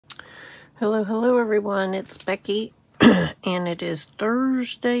Hello, hello everyone, it's Becky, and it is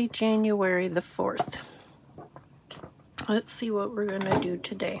Thursday, January the 4th. Let's see what we're going to do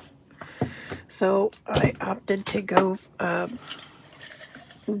today. So, I opted to go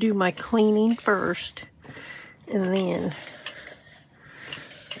do my cleaning first, and then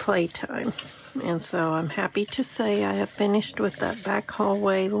playtime. And so, I'm happy to say I have finished with that back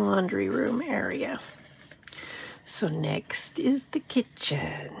hallway laundry room area. So, next is the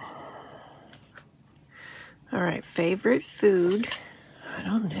kitchen. Alright, favorite food. I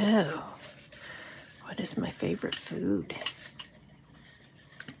don't know. What is my favorite food?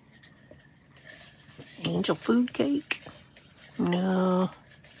 Angel food cake? No.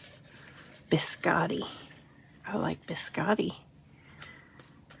 Biscotti. I like biscotti.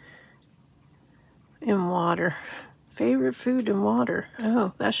 And water. Favorite food and water.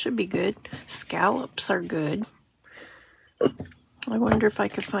 Oh, that should be good. Scallops are good. I wonder if I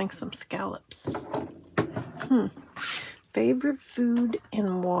could find some scallops. Favorite food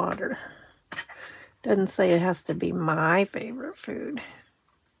and water. Doesn't say it has to be my favorite food.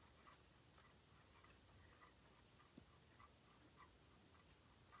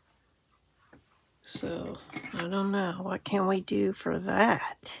 So, I don't know. What can we do for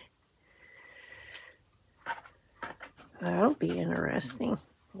that? That'll be interesting.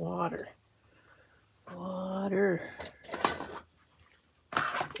 Water. Water.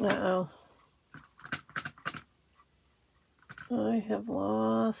 Uh-oh. I have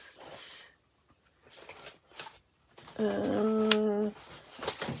lost... well,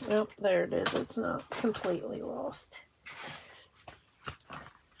 there it is. It's not completely lost.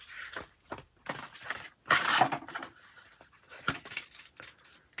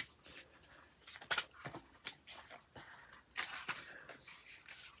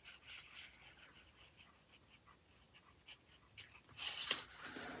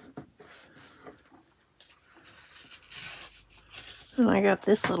 And I got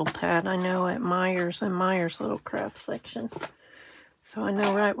this little pad I know at Myers and Myers little craft section. So I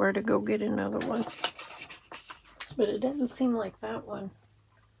know right where to go get another one. But it doesn't seem like that one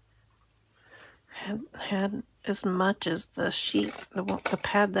had as much as the sheet, the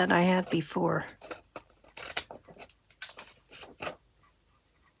pad that I had before.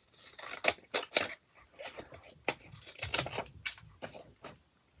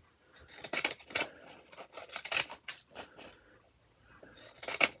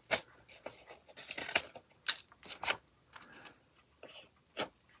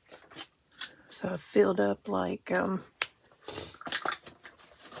 So I filled up like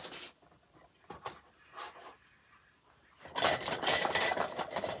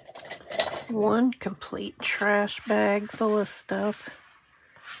one complete trash bag full of stuff.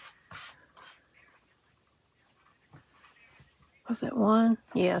 Was it one?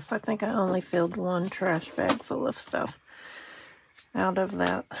 Yes, I think I only filled one trash bag full of stuff out of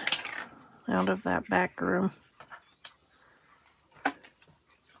that back room.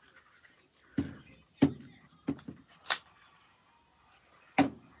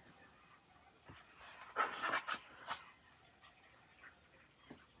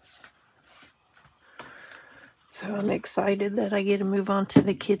 So I'm excited that I get to move on to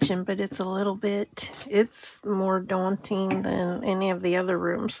the kitchen, but it's more daunting than any of the other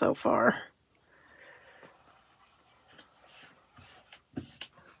rooms so far.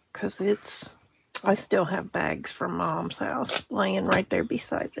 Because I still have bags from Mom's house laying right there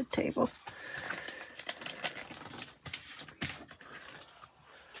beside the table.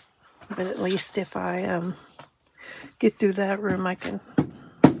 But at least if I get through that room, I can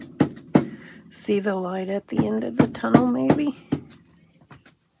see the light at the end of the tunnel, maybe.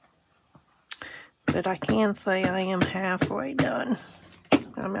 But I can say I am halfway done.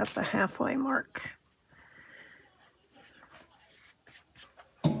 I'm at the halfway mark.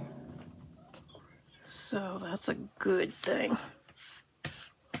 So that's a good thing.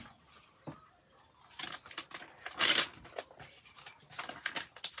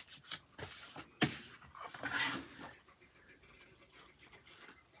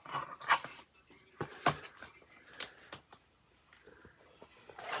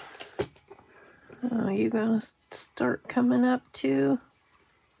 Are you gonna start coming up too?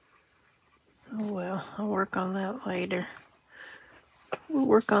 Oh well, I'll work on that later. We'll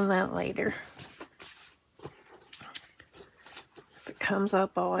work on that later. If it comes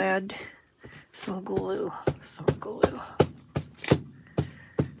up, I'll add some glue.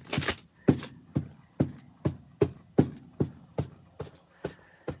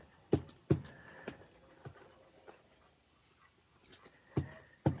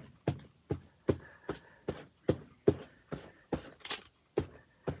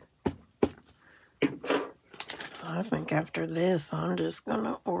 I think after this, I'm just going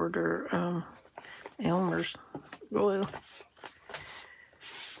to order Elmer's glue.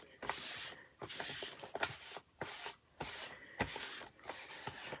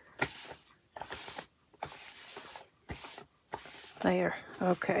 There.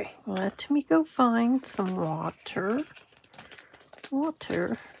 Okay. Let me go find some water.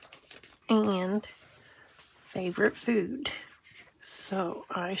 Water and favorite food. So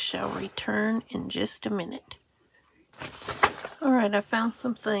I shall return in just a minute. Alright, I found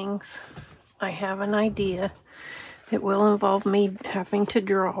some things. I have an idea. It will involve me having to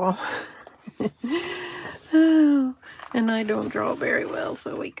draw. Oh, and I don't draw very well,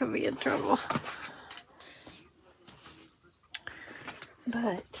 so we could be in trouble.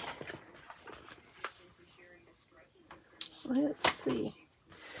 But let's see.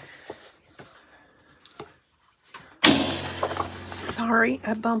 Sorry,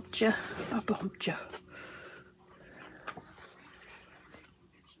 I bumped you. I bumped you.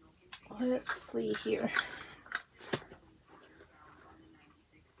 Let's see here.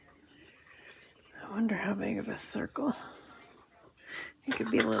 I wonder how big of a circle. It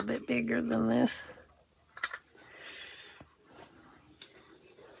could be a little bit bigger than this.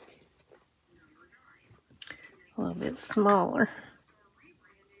 A little bit smaller.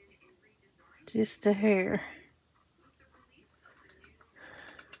 Just a hair.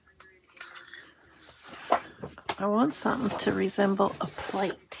 I want something to resemble a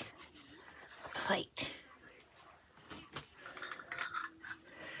plate.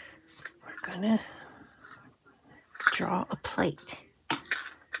 We're gonna draw a plate.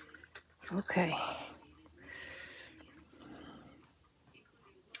 Okay.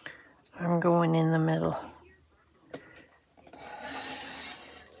 I'm going in the middle.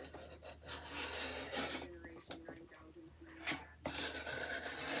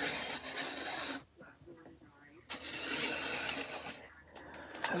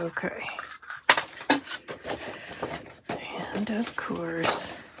 Okay. And of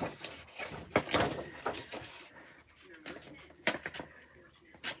course,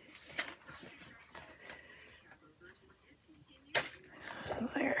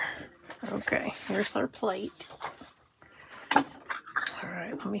 there. Okay, here's our plate.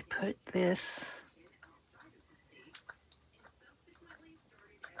 Alright, let me put this.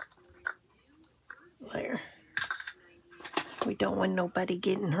 There. We don't want nobody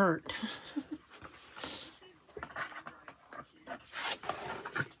getting hurt.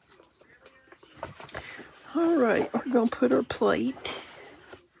 Alright, we're going to put our plate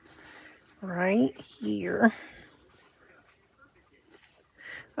right here.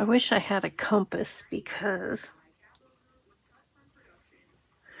 I wish I had a compass because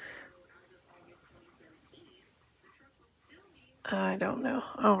I don't know.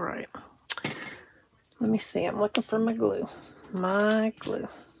 Alright. Let me see. I'm looking for my glue. My glue.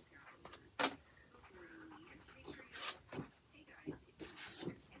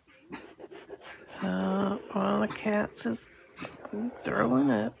 One of the cats is throwing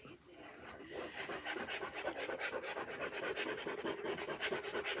up.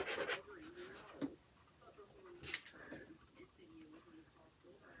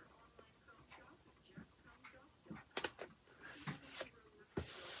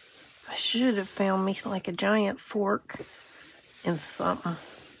 I should have found me like a giant fork and something.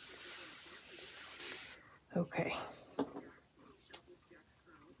 Okay.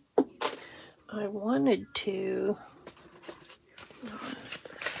 I wanted to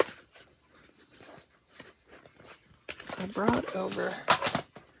I brought over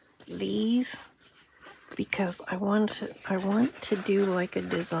these because I want to do like a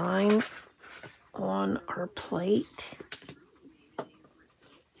design on our plate.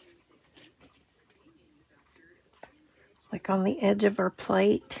 Like on the edge of our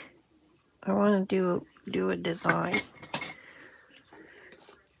plate. I want to do a design.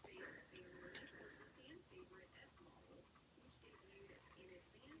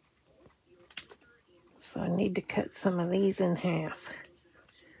 So I need to cut some of these in half.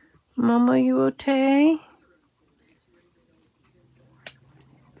 Mama, you okay?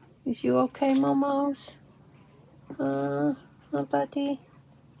 Is you okay, Momos? Buddy?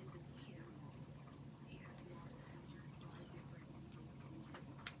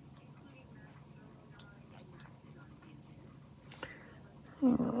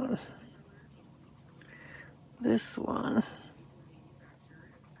 Hang on. This one.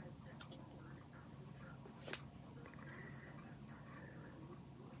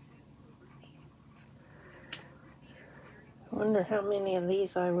 I wonder how many of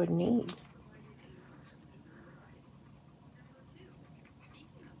these I would need.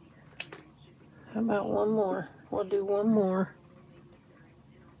 How about one more? we'll do one more.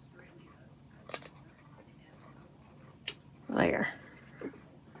 There.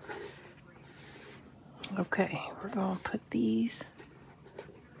 Okay, we're going to put these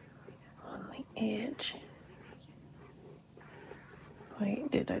on the edge.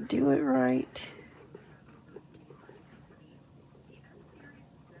 Wait, did I do it right?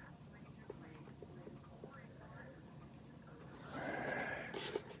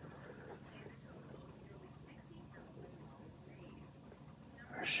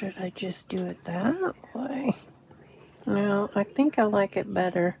 Or should I just do it that way? No, I think I like it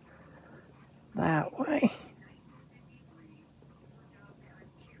better that way.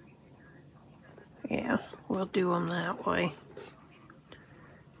 Yeah, we'll do them that way.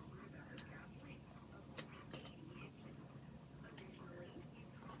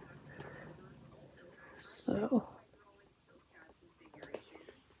 So,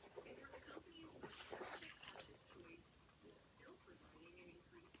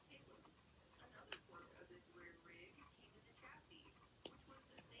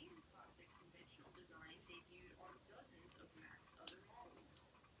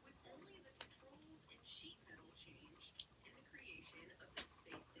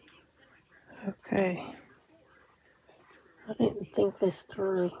 okay. I didn't think this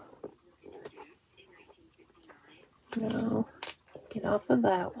through. No, get off of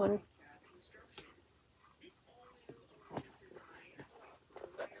that one.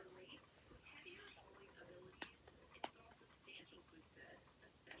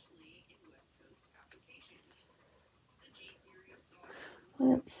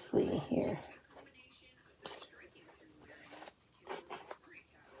 Let's see here.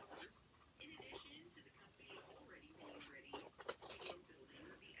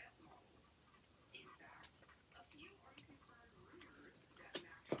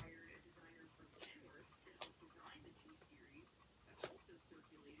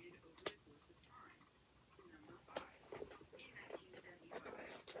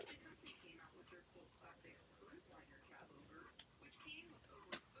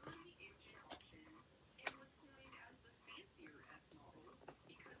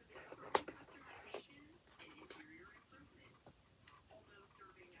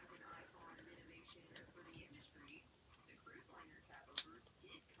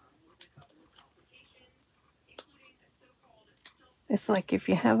 It's like if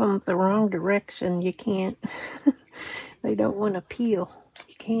you have them the wrong direction, you can't, they don't want to peel.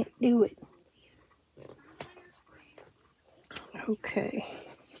 You can't do it. Okay.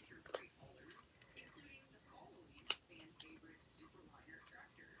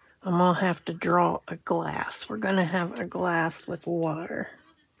 I'm going to have to draw a glass. We're going to have a glass with water.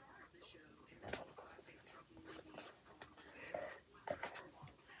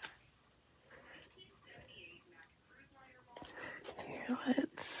 Here,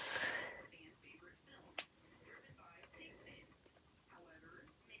 let's...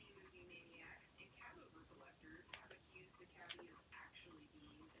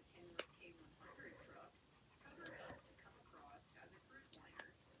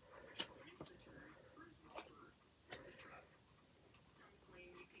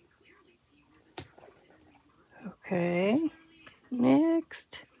 Okay,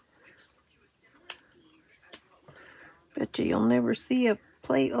 next. Bet you'll never see a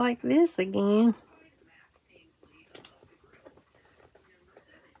plate like this again.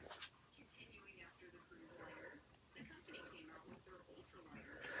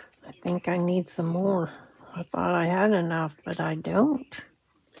 I think I need some more. I thought I had enough, but I don't.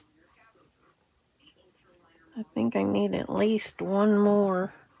 I think I need at least one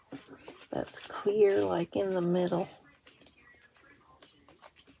more that's clear, like in the middle.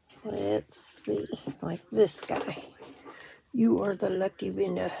 Let's see, like this guy. You are the lucky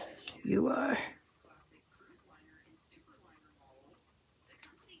winner. You are.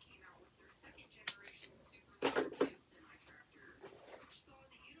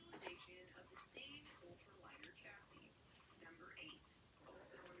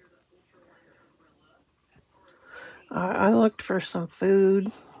 I looked for some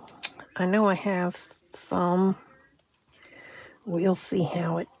food. I know I have some. We'll see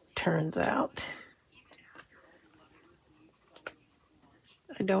how it turns out.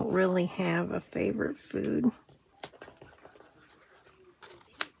 I don't really have a favorite food.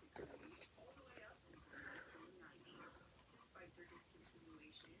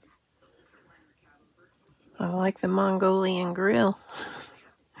 I like the Mongolian grill.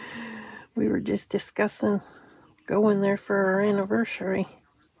 We were just discussing going there for our anniversary.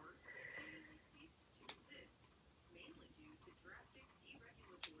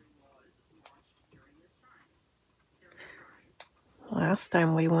 last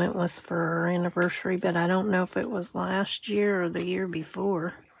time we went was for our anniversary, but I don't know if it was last year or the year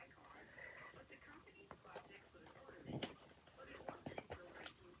before.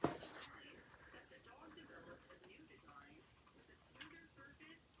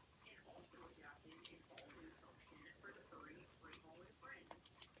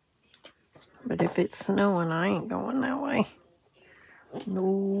 But if it's snowing, I ain't going that way.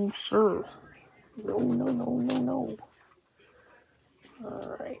 No, sir. No, no, no, no, no.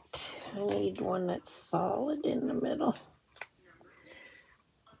 Alright, I need one that's solid in the middle.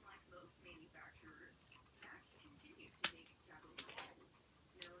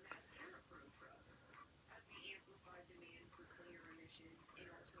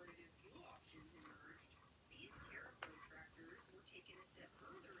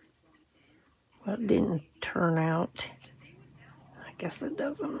 Well, it didn't turn out. I guess it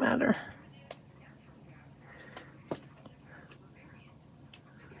doesn't matter.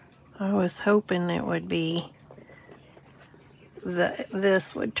 I was hoping it would be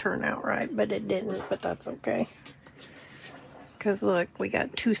this would turn out right, but it didn't, but that's okay. Because look, we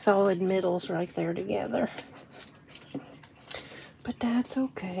got two solid middles right there together. But that's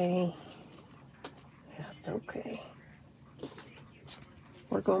okay. That's okay.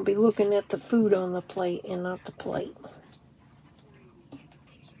 We're going to be looking at the food on the plate and not the plate.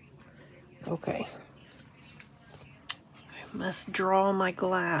 Okay. I must draw my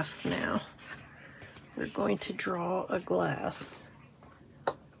glass now. We're going to draw a glass.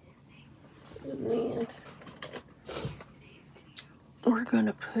 And then we're going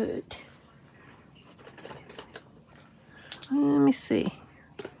to put, let me see.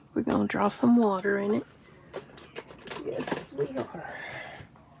 We're going to draw some water in it. Yes, we are.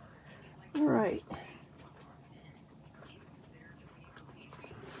 All right.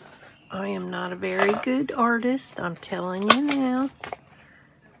 I am not a very good artist, I'm telling you now.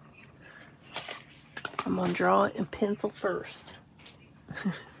 I'm going to draw it in pencil first.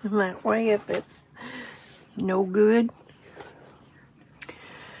 And that way, if it's no good,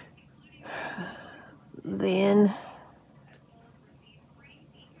 then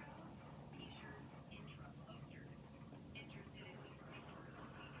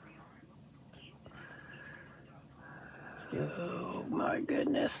oh my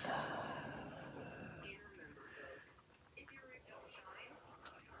goodness.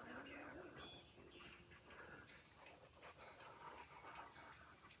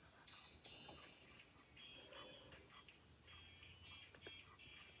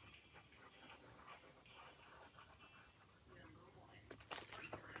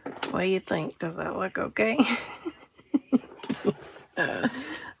 What do you think? Does that look okay? Oh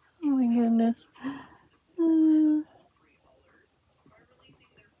my goodness.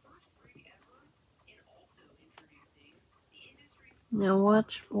 Now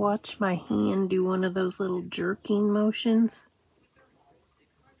watch my hand do one of those little jerking motions.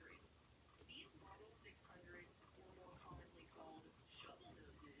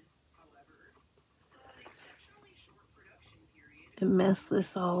 To mess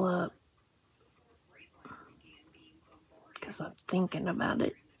this all up. Because I'm thinking about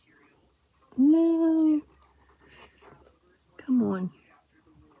it. No. Come on.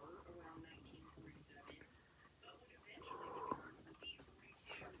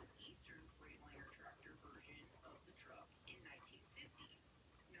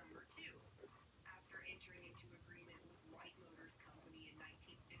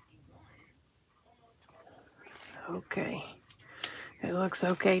 Okay. It looks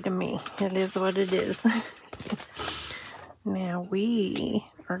okay to me. It is what it is. Now we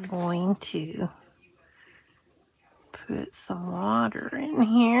are going to put some water in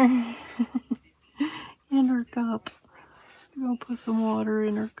here. In our cup. We're going to put some water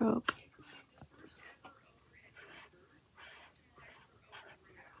in our cup.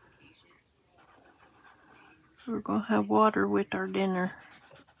 We're going to have water with our dinner.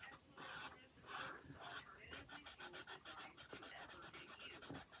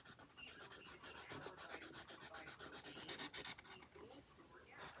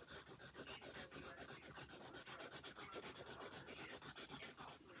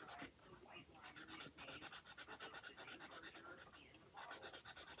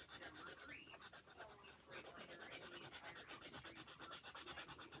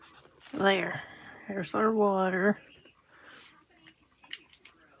 There's our water.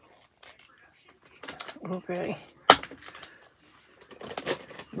 Okay.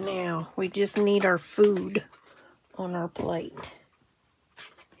 Now, we just need our food on our plate.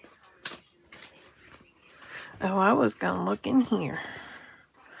 Oh, I was going to look in here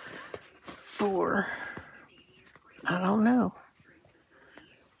for, I don't know.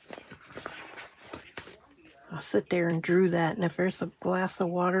 sit there and drew that, and if there's a glass of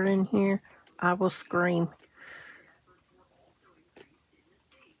water in here, I will scream.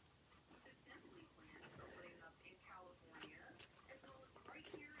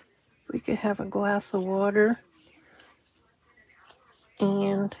 We could have a glass of water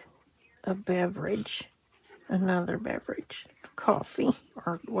and a beverage, another beverage, coffee,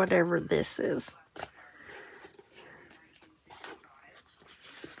 or whatever this is.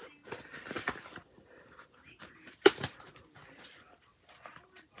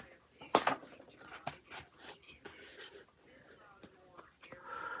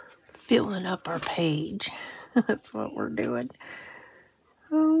 Filling up our page. That's what we're doing.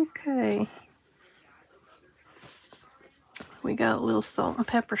 Okay. We got a little salt and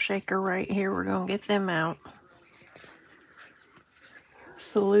pepper shaker right here. We're going to get them out.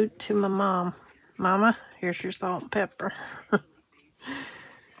 Salute to my mom. Mama, here's your salt and pepper.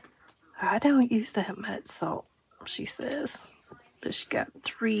 I don't use that much salt, she says. But she got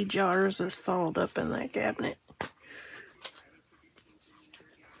 3 jars of salt up in that cabinet.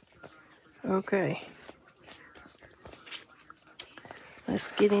 Okay.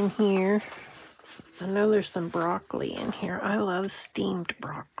 Let's get in here. I know there's some broccoli in here. I love steamed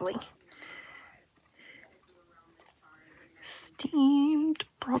broccoli. Steamed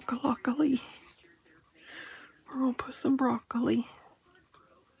broccoli. We're going to put some broccoli.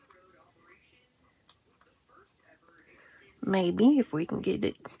 Maybe if we can get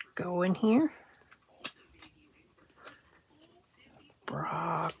it going here.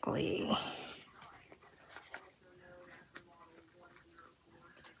 Broccoli.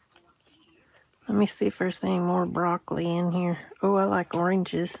 Let me see if there's any more broccoli in here. Oh, I like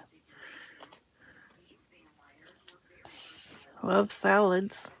oranges. Love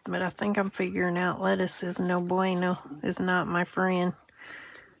salads, but I think I'm figuring out lettuce is no bueno. Is not my friend.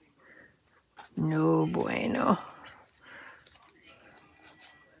 No bueno.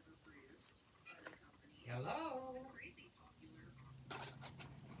 Hello?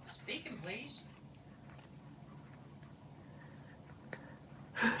 Speaking, please.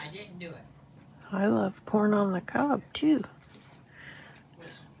 I didn't do it. I love corn on the cob, too.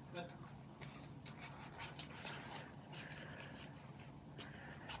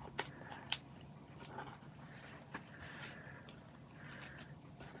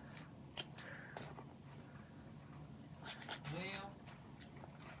 Well,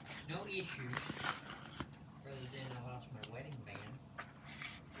 no issues, other than I lost my wedding band.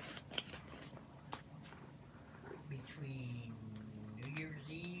 Between New Year's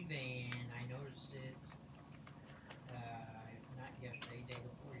Eve and I noticed it, not yesterday, day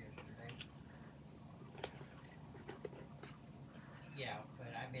before yesterday. Yeah, but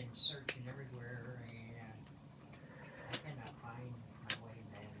I've been searching everywhere and I cannot find my wedding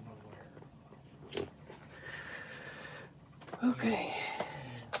band nowhere. Okay.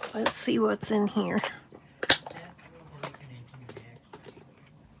 Let's see what's in here. That's what we're looking into next.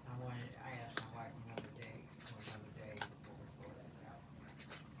 I asked my wife another day before we throw that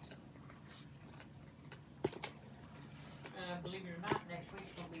out. Believe it or not, next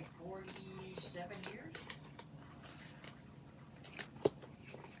week's going to be 47 years.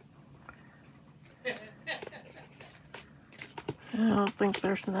 I don't think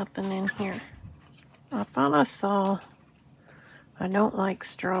there's nothing in here. I thought I saw... I don't like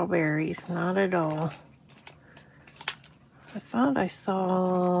strawberries, not at all. I thought I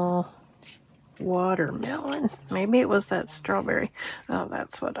saw watermelon. Maybe it was that strawberry. Oh,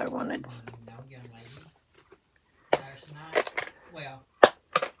 that's what I wanted. No, young lady. Last night,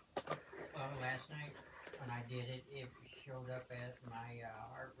 last night when I did it, it showed up as my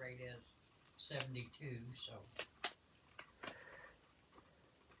heart rate is 72, so.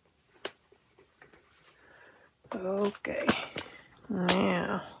 Okay.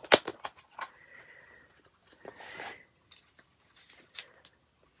 Now.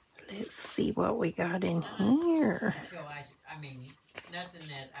 Let's see what we got in here. Until I mean, nothing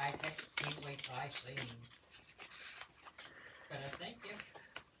that I can't wait till I see. But I think if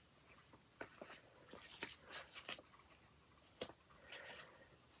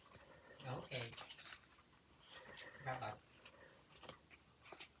okay. Bye-bye.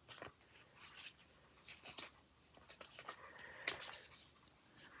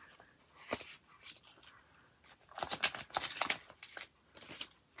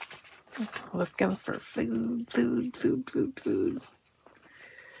 Looking for food.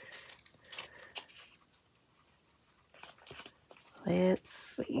 Let's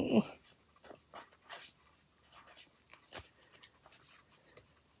see.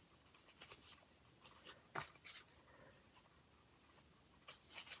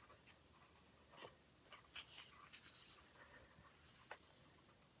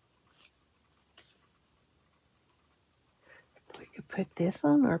 put this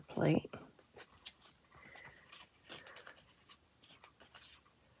on our plate.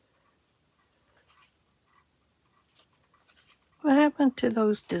 What happened to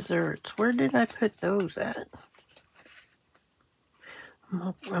those desserts? Where did I put those at?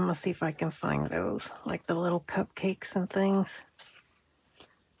 I'm gonna see if I can find those, like the little cupcakes and things.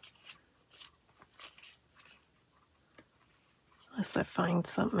 Unless I find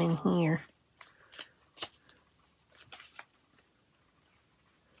something in here.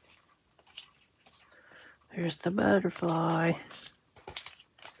 There's the butterfly.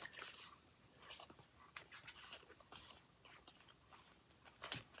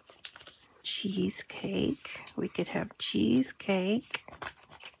 Cheesecake. We could have cheesecake.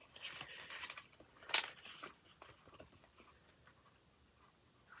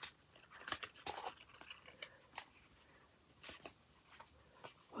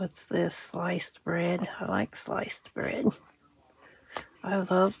 What's this? Sliced bread. I like sliced bread. I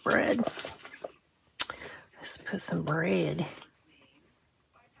love bread. Let's put some bread.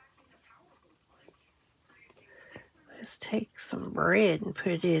 Let's take some bread and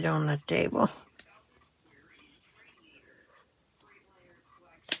put it on the table.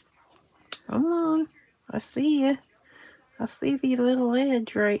 Come on. I see you. I see the little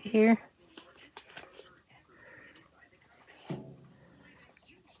edge right here.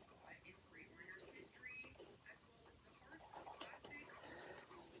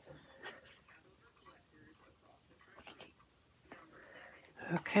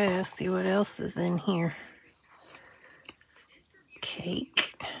 Okay, let's see what else is in here.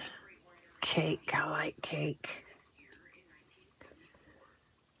 Cake. Cake. I like cake.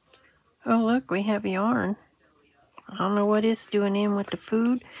 Oh, look, we have yarn. I don't know what it's doing in with the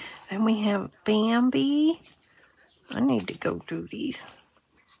food. And we have Bambi. I need to go through these.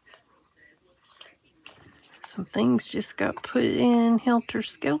 Some things just got put in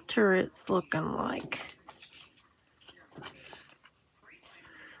helter-skelter, it's looking like.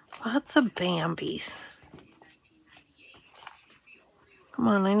 Lots of Bambis. Come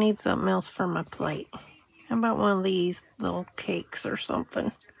on, I need something else for my plate. How about one of these little cakes or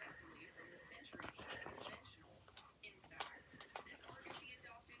something?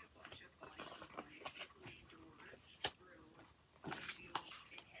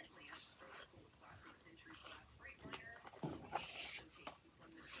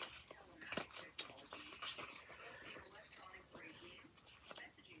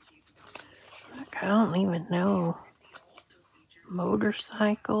 Look, I don't even know.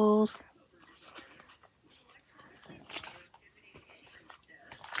 Motorcycles.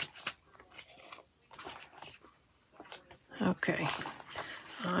 Okay,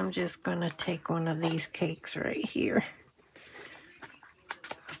 I'm just gonna take one of these cakes right here.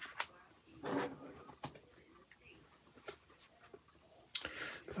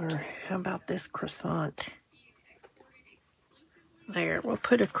 Or how about this croissant? There, we'll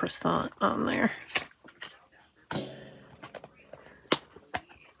put a croissant on there.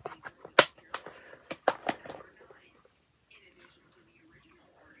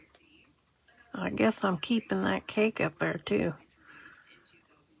 I guess I'm keeping that cake up there too.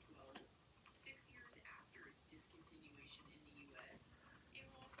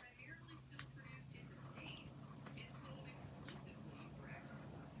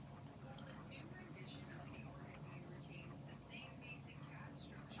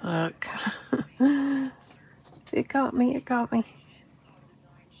 Look. It got me, it got me.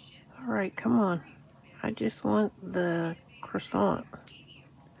 Alright, come on. I just want the croissant.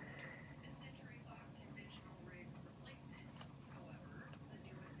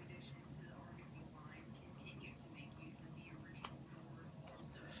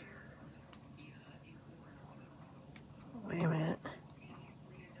 Wait a minute.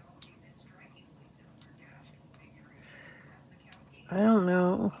 I don't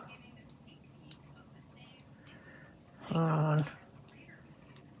know. Hang on.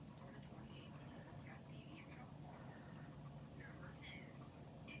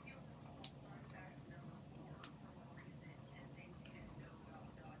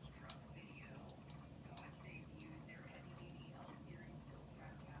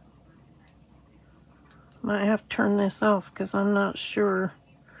 Might have to turn this off because I'm not sure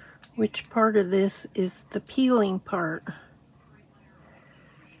which part of this is the peeling part.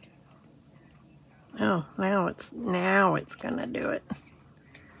 Oh, now it's gonna do it.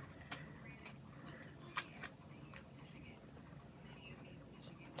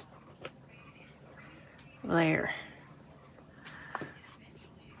 There.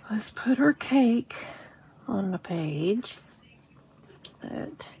 Let's put our cake on the page.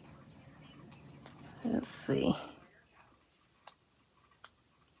 Let's see.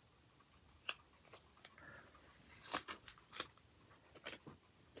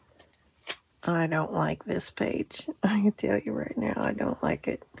 I don't like this page. I can tell you right now, I don't like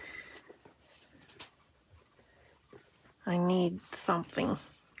it. I need something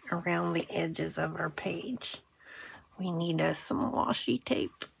around the edges of our page. We need us some washi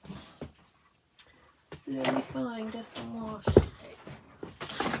tape. Let me find us some washi tape.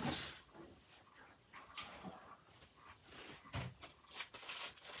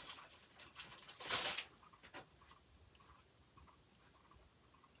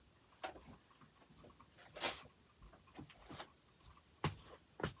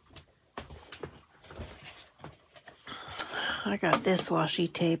 I got this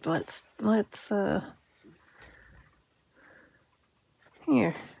washi tape. Let's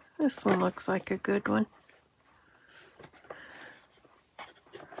here. This one looks like a good one.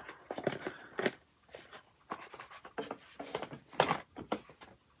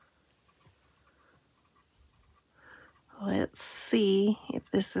 Let's see if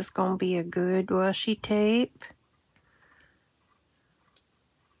this is going to be a good washi tape.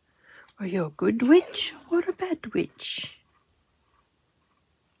 Are you a good witch or a bad witch?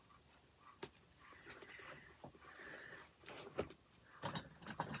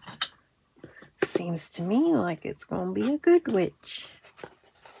 Seems to me like it's going to be a good witch.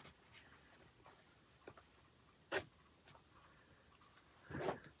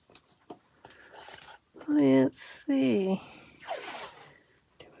 Let's see.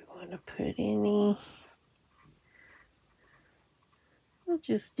 Do we want to put any? We'll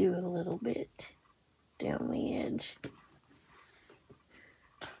just do a little bit down the edge.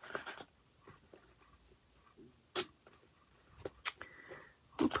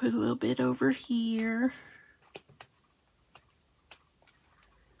 We'll put a little bit over here.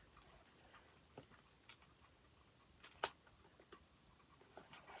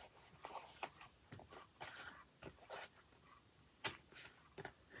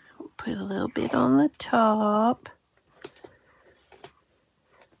 We'll put a little bit on the top.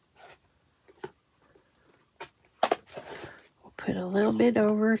 We'll put a little bit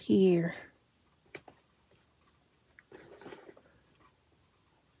over here.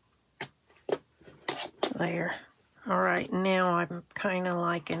 There. All right, now I'm kind of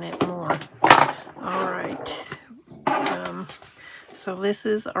liking it more. All right. So this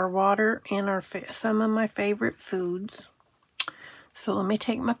is our water and some of my favorite foods. So let me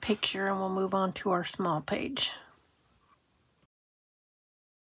take my picture and we'll move on to our small page.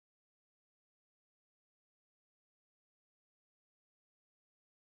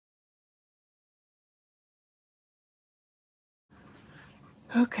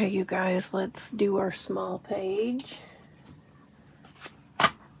 Okay, you guys, let's do our small page.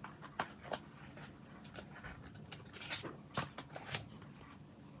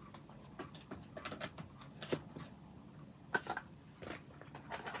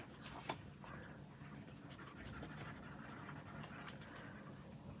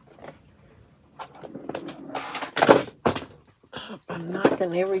 I'm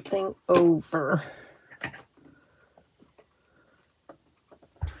knocking everything over. I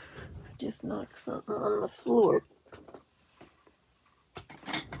just knocked something on the floor.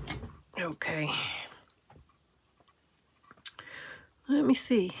 Okay. Let me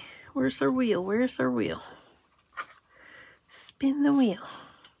see. Where's our wheel? Where's our wheel? Spin the wheel.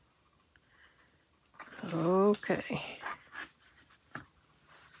 Okay.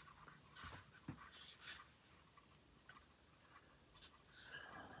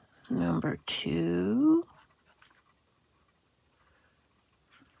 Number 2.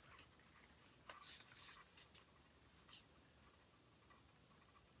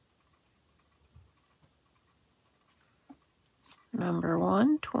 Number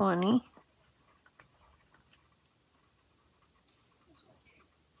 120.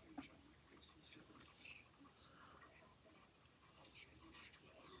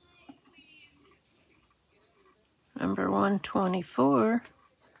 Number 124.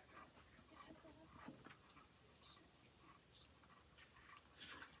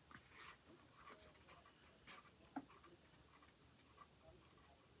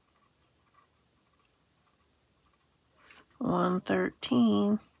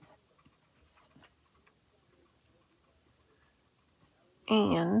 $113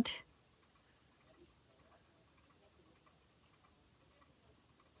 and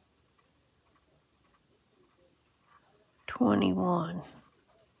 $21.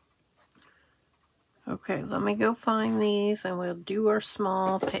 Okay, let me go find these and we'll do our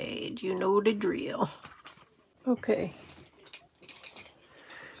small page. You know the drill. Okay.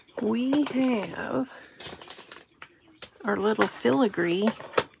 We have our little filigree,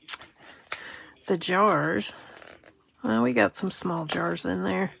 the jars. Well, we got some small jars in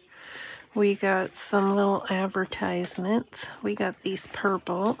there. We got some little advertisements. We got these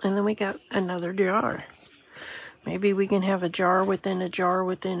purple, and then we got another jar. Maybe we can have a jar within a jar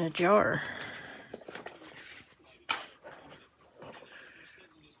within a jar.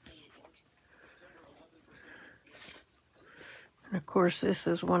 And of course, this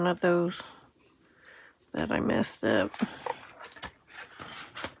is one of those that I messed up.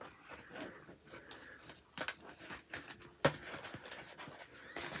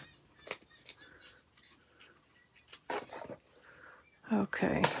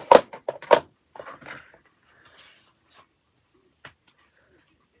 Okay.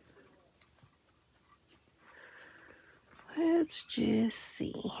 Let's just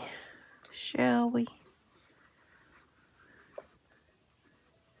see, shall we?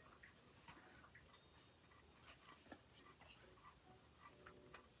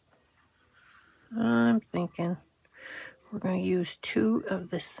 I'm thinking we're going to use 2 of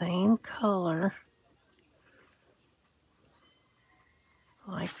the same color,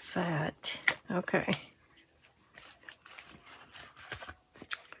 like that. Okay.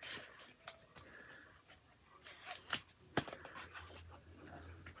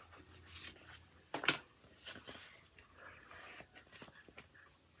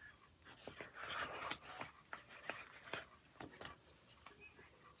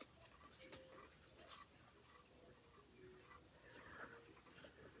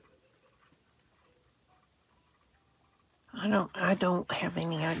 I don't have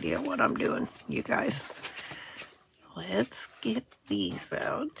any idea what I'm doing, you guys. Let's get these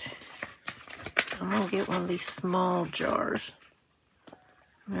out. I'm going to get one of these small jars.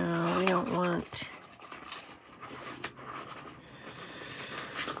 No, we don't want...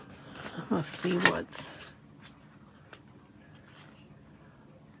 Let's see what's...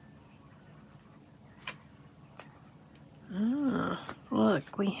 Ah,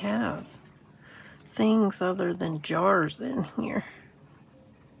 look, we have things other than jars in here.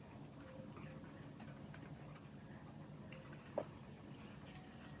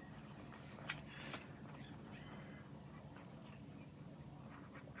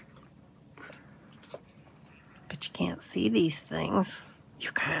 But you can't see these things.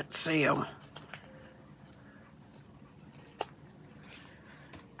 You can't see them.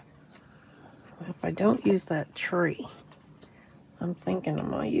 If I don't use that tree, I'm thinking I'm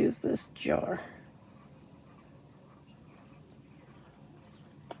going to use this jar.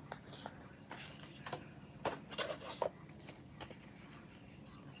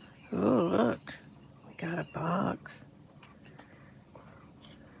 Oh, look. We got a box.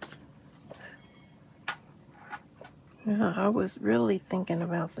 Yeah, I was really thinking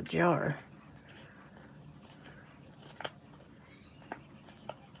about the jar.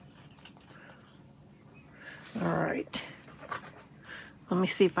 Alright. Let me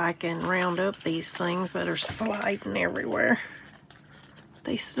see if I can round up these things that are sliding everywhere.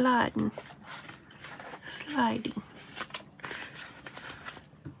 They sliding. Sliding.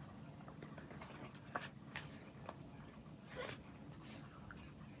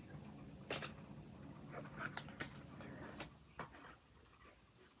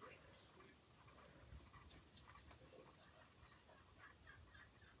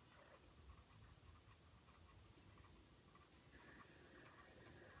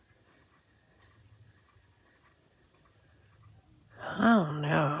 Oh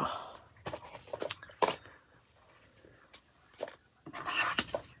no.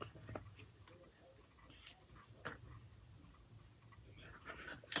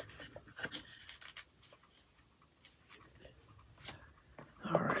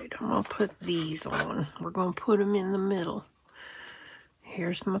 Alright, I'm going to put these on. We're going to put them in the middle.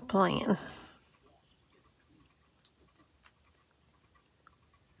 Here's my plan.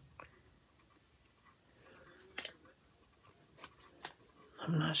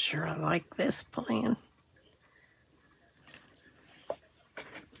 I'm not sure I like this plan.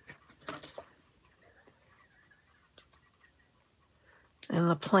 And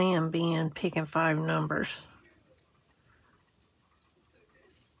the plan being picking 5 numbers.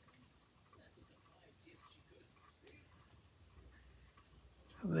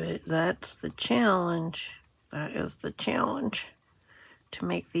 But that's the challenge. That is the challenge. To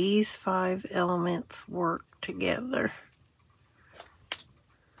make these 5 elements work together.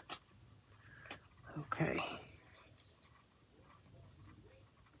 Okay.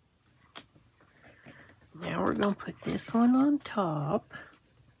 Now we're going to put this one on top.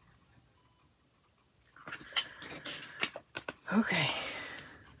 Okay.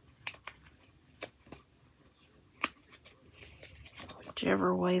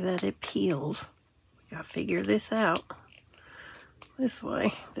 Whichever way that it peels. We got to figure this out. this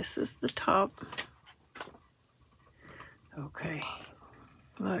way. This is the top. Okay.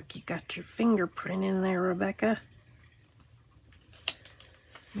 Look, you got your fingerprint in there, Rebecca.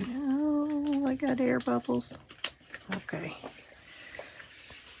 No, I got air bubbles. Okay.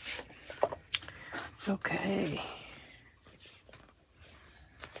 Okay.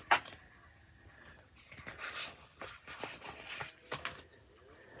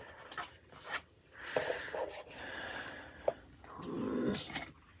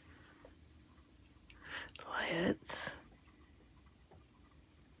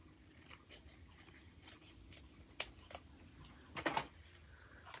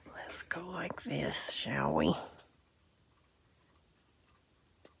 Let's go like this, shall we?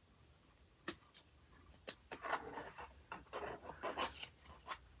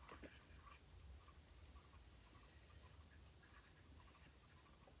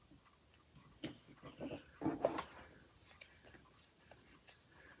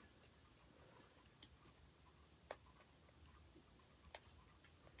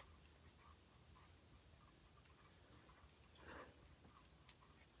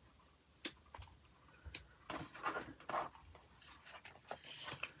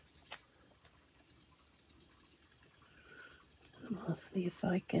 Let's see if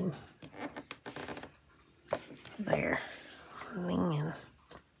I can, there, lean in.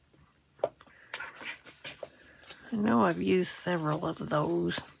 I know I've used several of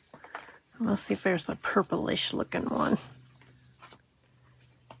those. Let's see if there's a purplish looking one.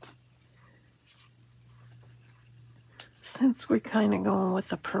 Since we're kind of going with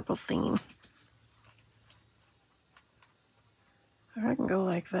the purple theme. Or I can go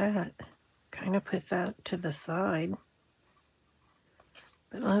like that. Kind of put that to the side.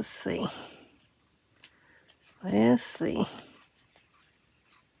 But let's see. Let's see.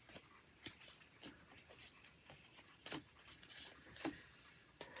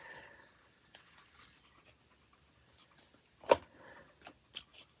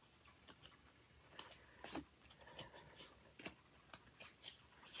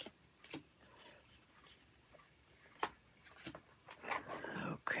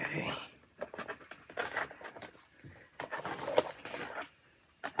 Okay.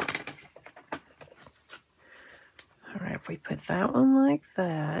 All right, if we put that one like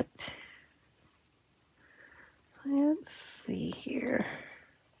that, let's see here.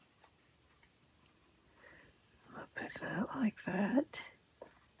 I'll put that like that.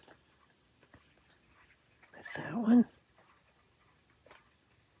 Put that one.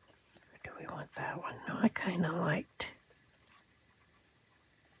 Or do we want that one? No, I kind of liked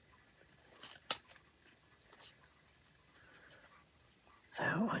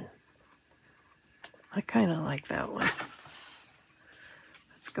that one. I kind of like that one.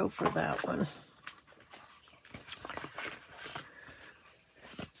 Let's go for that one.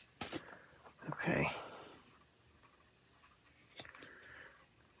 Okay.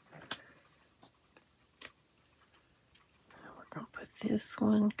 Now we're going to put this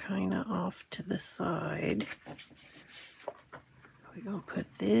one kind of off to the side. We're going to put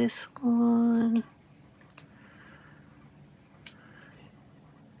this one.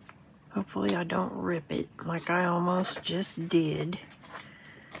 Hopefully I don't rip it like I almost just did.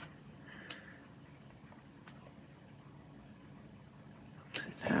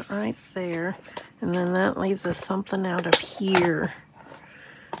 Put that right there. And then that leaves us something out of here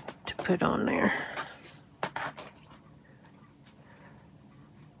to put on there.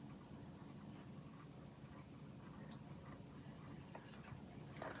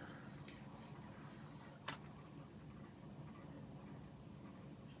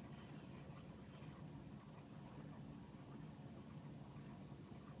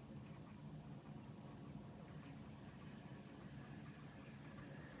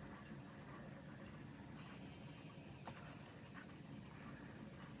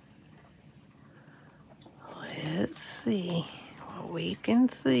 Let's see what we can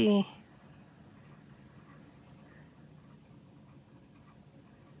see.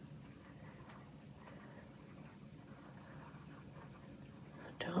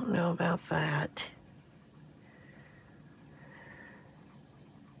 Don't know about that.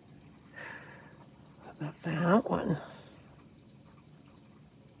 What about that one?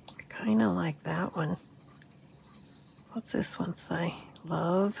 I kind of like that one. What's this one say?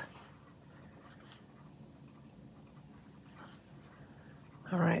 Love.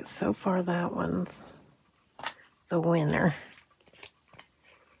 All right, so far that one's the winner.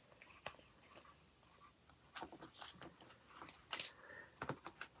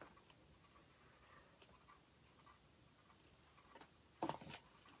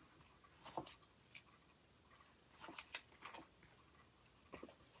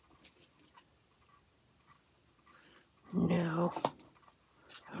 go.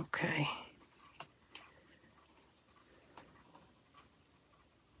 Okay.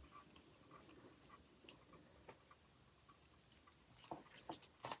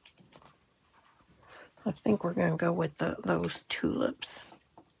 I think we're going to go with those tulips.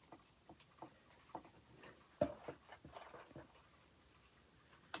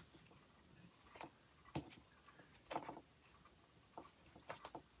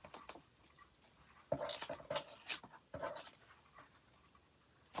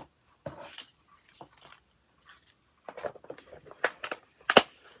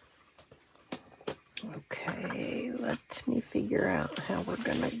 Okay, let me figure out how we're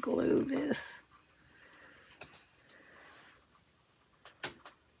going to glue this.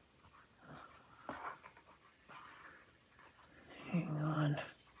 Hang on.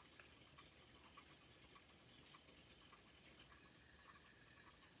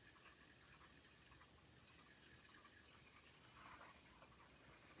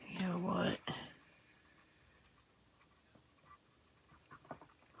 You know what?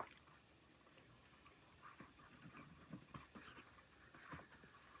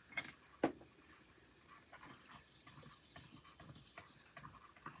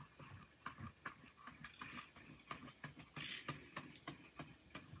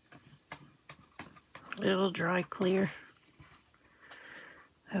 It'll dry clear.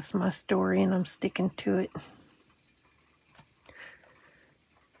 That's my story, and I'm sticking to it.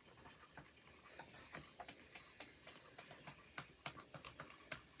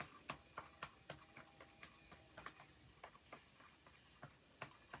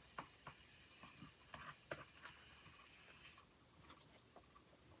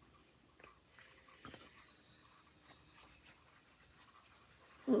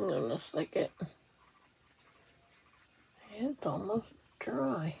 Hang on a second. It's almost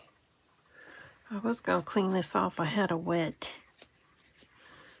dry. I was going to clean this off. I had a wet.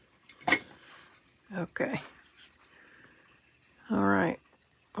 Okay. All right.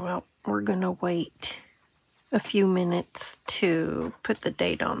 Well, we're going to wait a few minutes to put the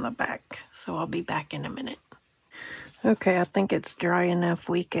date on the back. So I'll be back in a minute. Okay, I think it's dry enough.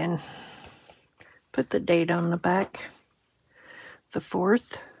 We can put the date on the back. The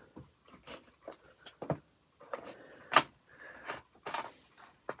 4th.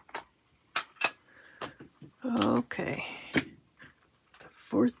 Okay. The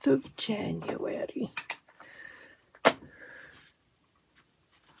 4th of January.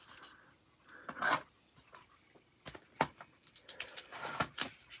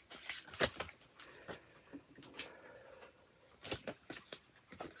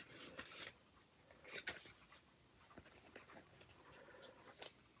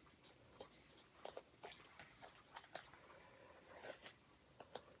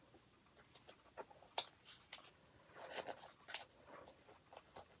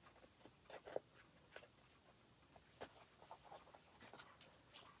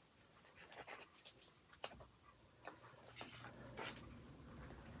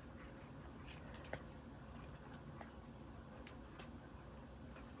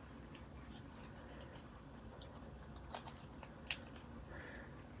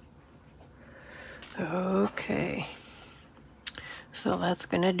 Okay, so that's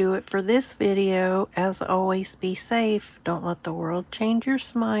going to do it for this video. As always, be safe. Don't let the world change your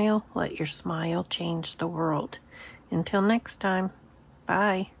smile. Let your smile change the world. Until next time,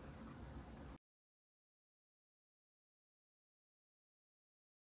 bye.